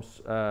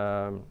platforms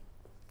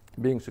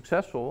being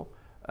successful,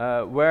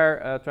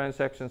 where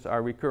transactions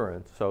are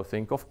recurrent? So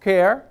think of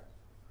care,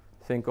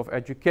 think of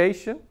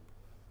education,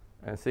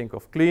 and think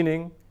of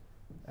cleaning,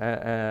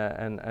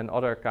 and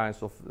other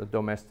kinds of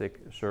domestic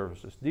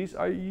services. These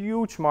are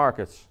huge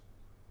markets.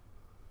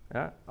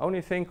 Yeah?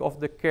 Only think of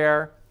the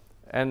care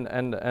and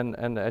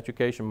the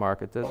education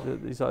market.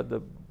 These are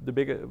the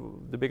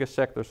biggest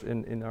sectors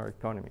in our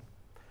economy.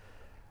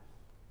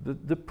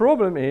 The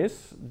problem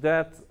is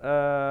that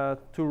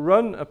to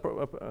run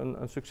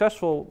a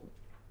successful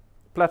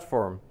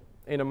platform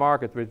in a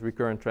market with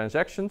recurrent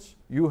transactions,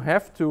 you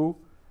have to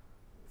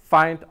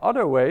find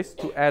other ways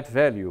to add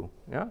value.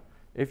 Yeah?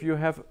 If you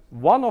have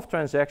one-off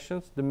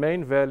transactions, the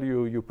main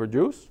value you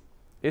produce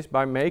is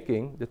by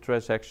making the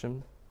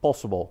transaction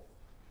possible.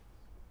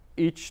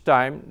 Each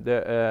time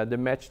the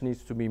match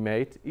needs to be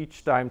made,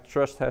 each time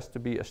trust has to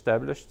be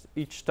established,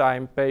 each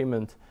time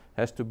payment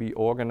has to be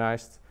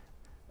organized,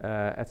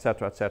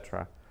 etc.,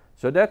 etc.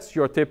 So that's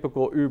your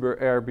typical Uber,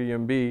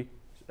 Airbnb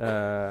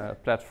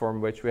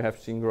platform, which we have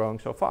seen growing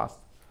so fast.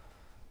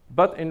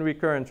 But in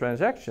recurrent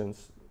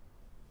transactions,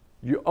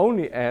 you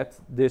only add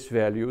this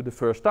value the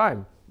first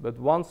time. But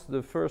once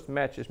the first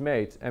match is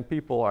made and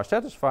people are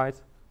satisfied,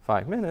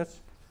 5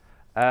 minutes,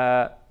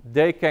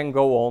 they can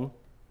go on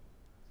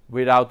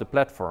without the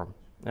platform.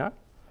 Yeah?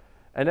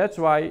 And that's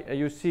why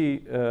you see,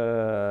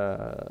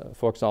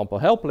 for example,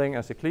 Helpling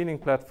as a cleaning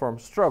platform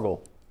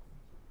struggle.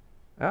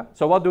 Yeah?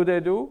 So what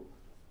do?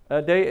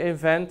 They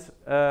invent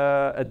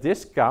a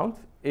discount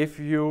if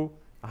you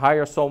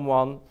hire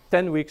someone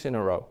 10 weeks in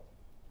a row.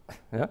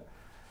 Yeah?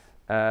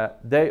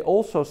 They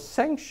also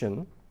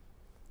sanction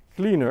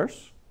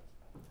cleaners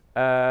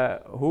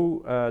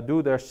who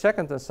do their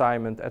second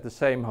assignment at the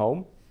same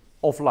home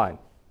offline.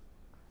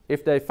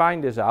 If they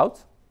find this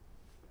out,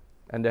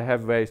 and they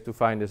have ways to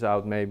find this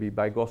out, maybe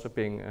by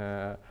gossiping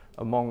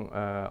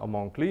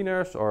among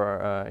cleaners,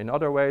 or in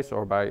other ways,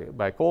 or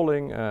by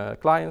calling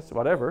clients,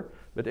 whatever.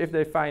 But if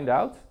they find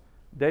out,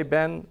 they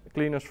ban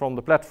cleaners from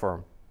the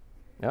platform.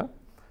 Yeah?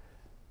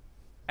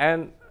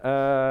 And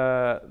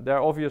there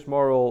are obvious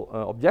moral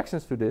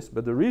objections to this,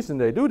 but the reason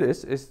they do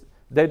this is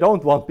they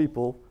don't want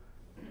people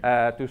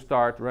to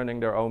start running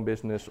their own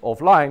business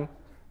offline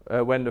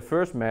when the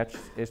first match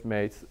is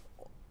made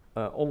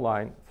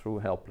online through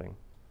Helpling.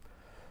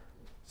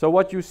 So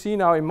what you see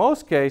now in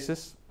most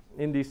cases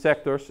in these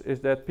sectors is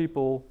that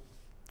people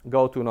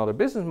go to another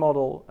business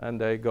model, and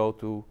they go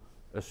to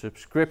a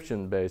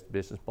subscription-based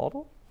business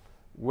model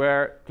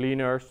where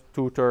cleaners,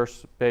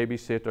 tutors,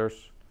 babysitters,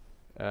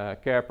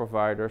 care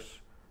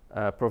providers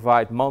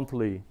provide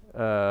monthly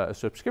a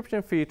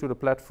subscription fee to the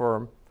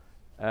platform,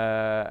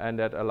 and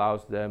that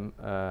allows them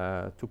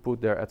to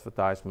put their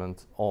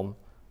advertisement on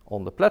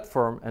the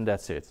platform, and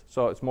that's it.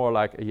 So it's more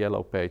like a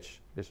yellow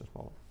page business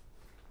model.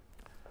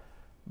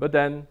 But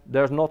then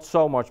there's not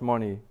so much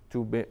money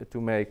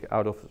to make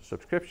out of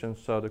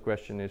subscriptions, so the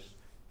question is,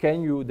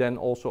 can you then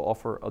also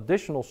offer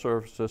additional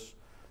services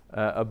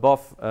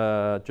above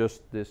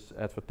just this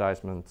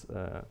advertisement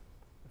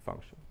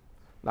function?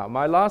 Now,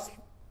 my last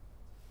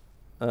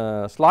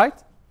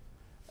slide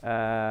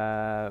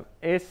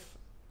is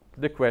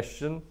the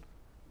question,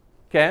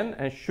 can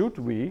and should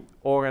we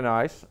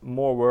organize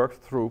more work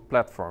through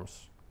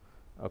platforms?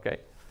 Okay.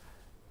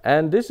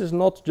 And this is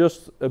not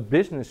just a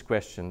business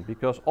question,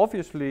 because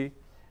obviously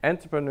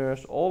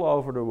entrepreneurs all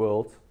over the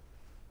world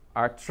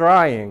are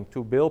trying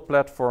to build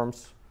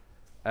platforms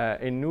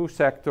in new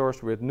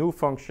sectors with new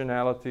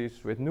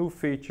functionalities, with new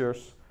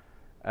features,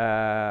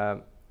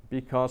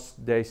 because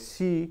they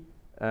see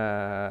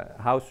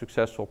how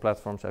successful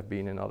platforms have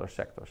been in other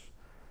sectors.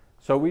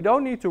 So we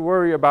don't need to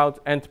worry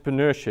about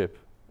entrepreneurship.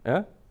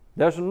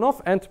 There's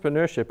enough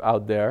entrepreneurship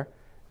out there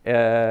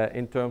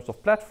in terms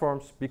of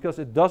platforms, because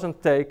it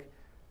doesn't take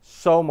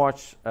so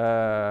much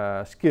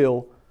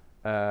skill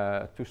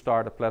to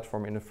start a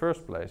platform in the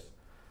first place.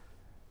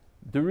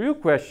 The real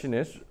question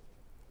is,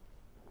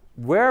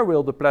 where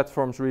will the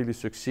platforms really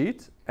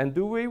succeed, and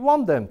do we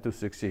want them to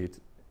succeed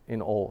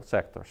in all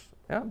sectors?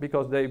 Yeah?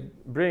 Because they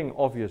bring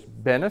obvious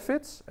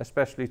benefits,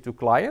 especially to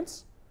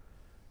clients,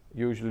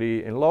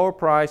 usually in lower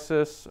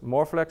prices,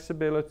 more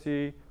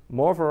flexibility,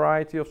 more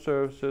variety of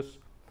services,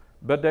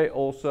 but they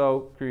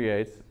also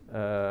create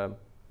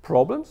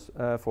problems,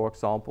 for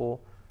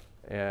example,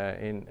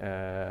 in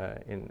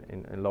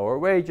lower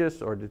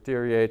wages, or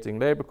deteriorating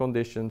labor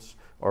conditions,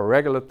 or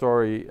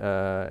regulatory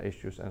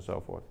issues, and so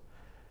forth.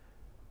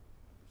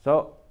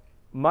 So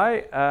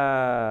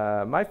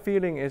my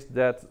feeling is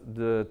that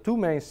the two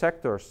main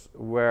sectors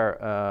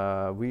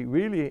where we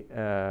really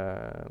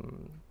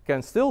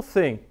can still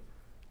think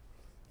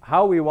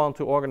how we want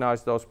to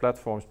organize those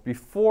platforms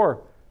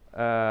before,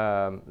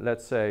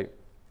 let's say,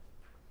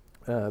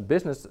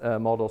 business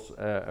models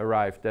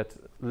arrive that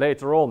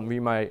later on we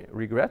might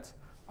regret,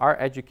 are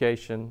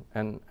education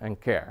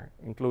and care,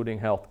 including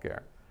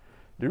healthcare.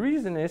 The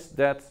reason is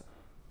that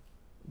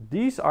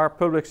these are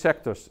public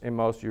sectors in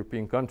most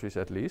European countries,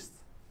 at least,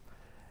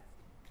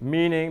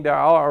 meaning there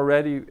are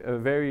already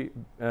very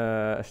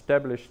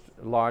established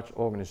large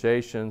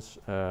organizations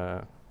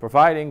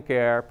providing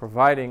care,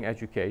 providing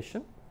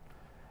education.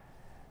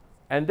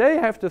 And they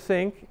have to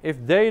think if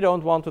they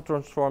don't want to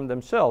transform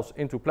themselves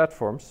into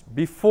platforms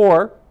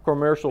before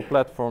commercial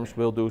platforms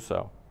will do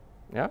so.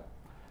 Yeah?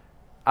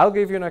 I'll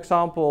give you an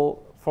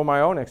example from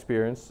my own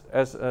experience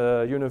as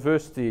a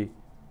university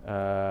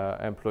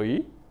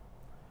employee.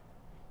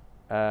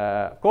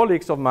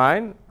 colleagues of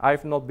mine,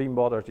 I've not been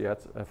bothered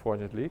yet,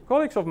 fortunately,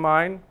 colleagues of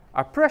mine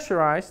are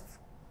pressurized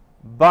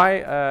by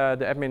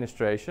the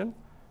administration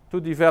to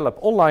develop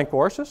online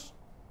courses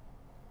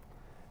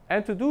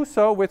and to do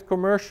so with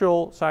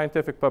commercial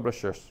scientific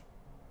publishers.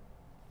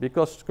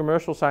 Because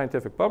commercial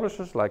scientific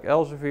publishers like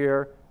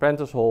Elsevier,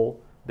 Prentice Hall,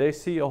 they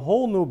see a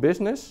whole new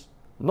business,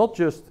 not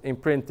just in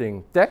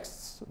printing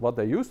texts, what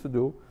they used to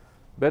do,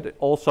 but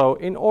also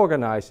in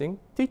organizing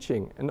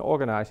teaching and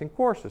organizing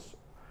courses,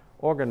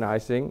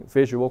 organizing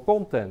visual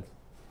content.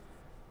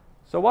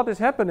 So what is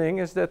happening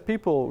is that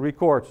people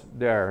record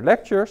their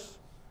lectures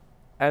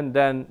and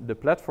then the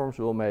platforms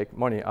will make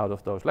money out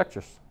of those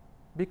lectures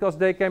because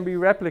they can be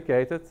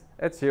replicated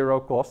at zero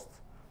cost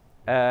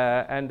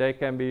and they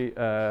can be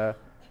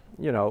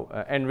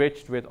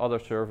enriched with other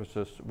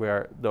services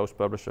where those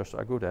publishers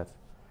are good at.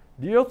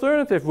 The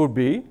alternative would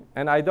be,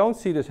 and I don't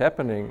see this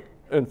happening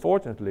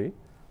unfortunately,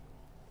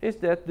 is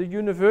that the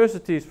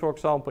universities, for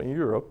example in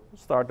Europe,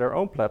 start their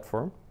own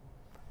platform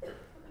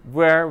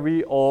where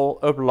we all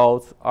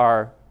upload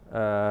our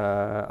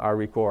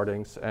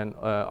recordings and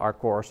our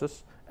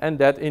courses, and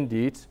that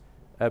indeed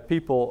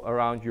people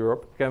around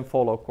Europe can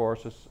follow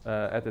courses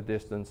at a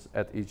distance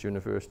at each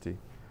university.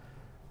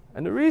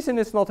 And the reason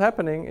it's not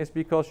happening is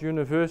because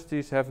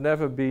universities have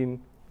never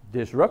been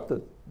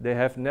disrupted. They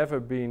have never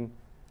been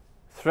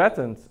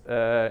threatened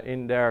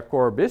in their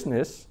core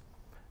business,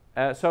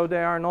 so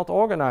they are not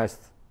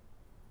organized.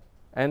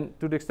 And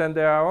to the extent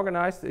they are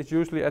organized, it's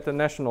usually at the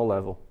national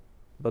level,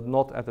 but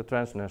not at the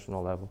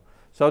transnational level.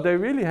 So they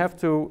really have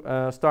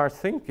to start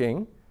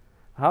thinking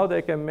how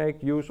they can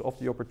make use of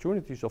the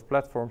opportunities of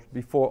platforms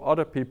before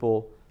other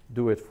people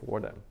do it for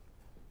them.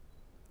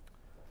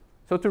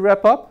 So to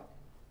wrap up,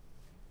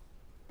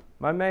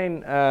 my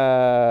main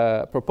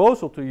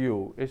proposal to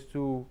you is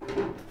to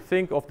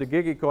think of the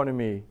gig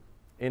economy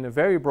in a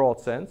very broad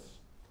sense,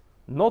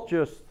 not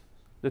just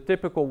the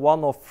typical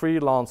one-off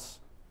freelance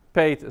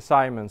paid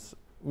assignments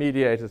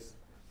mediated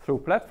through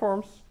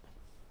platforms,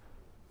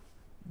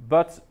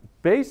 but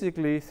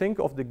basically think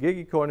of the gig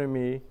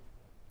economy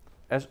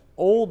as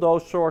all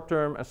those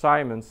short-term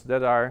assignments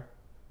that are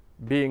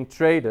being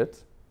traded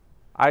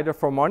either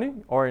for money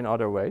or in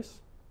other ways.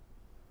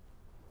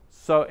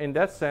 So in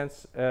that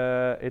sense,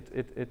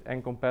 it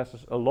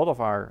encompasses a lot of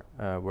our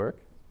work.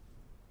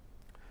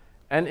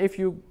 And if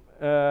you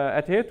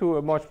adhere to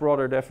a much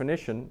broader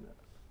definition,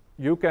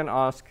 you can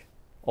ask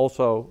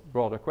also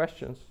broader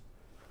questions.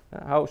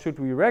 How should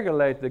we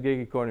regulate the gig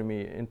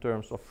economy in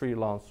terms of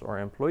freelance or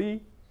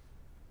employee?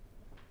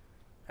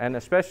 And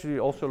especially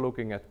also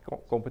looking at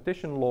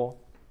competition law.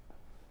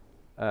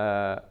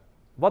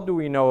 What do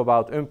we know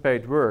about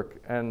unpaid work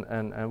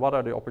and what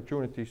are the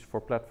opportunities for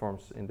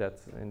platforms in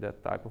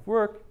that type of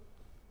work?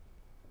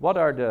 What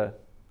are the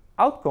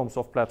outcomes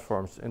of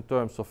platforms in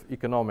terms of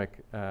economic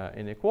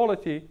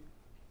inequality?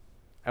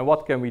 And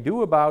what can we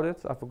do about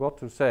it? I forgot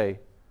to say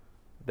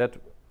that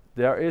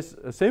there is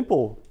a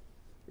simple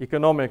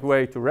economic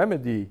way to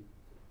remedy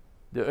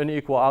the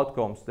unequal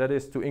outcomes. That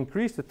is to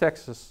increase the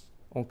taxes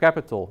on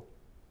capital,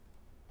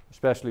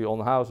 especially on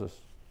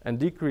houses, and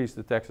decrease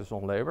the taxes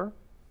on labor.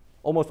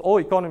 Almost all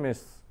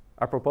economists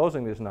are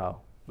proposing this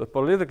now, but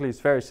politically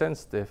it's very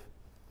sensitive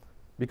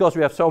because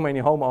we have so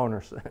many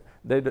homeowners.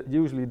 They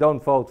usually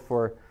don't vote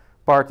for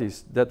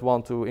parties that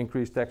want to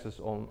increase taxes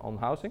on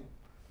housing.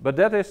 But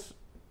that is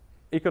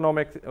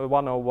economic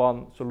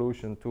 101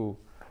 solution to,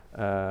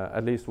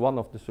 at least one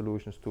of the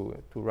solutions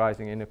to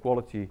rising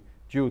inequality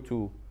due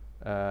to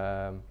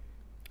the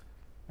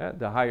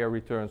higher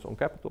returns on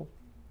capital.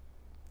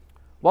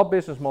 What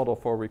business model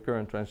for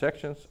recurrent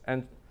transactions,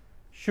 and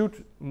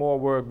should more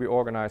work be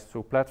organized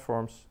through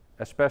platforms,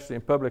 especially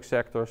in public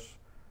sectors?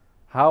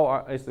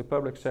 How is the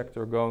public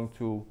sector going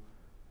to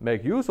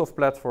make use of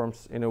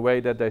platforms in a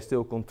way that they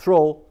still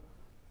control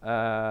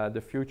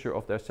the future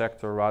of their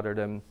sector rather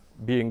than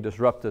being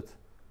disrupted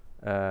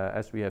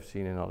as we have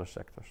seen in other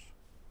sectors?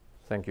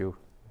 Thank you.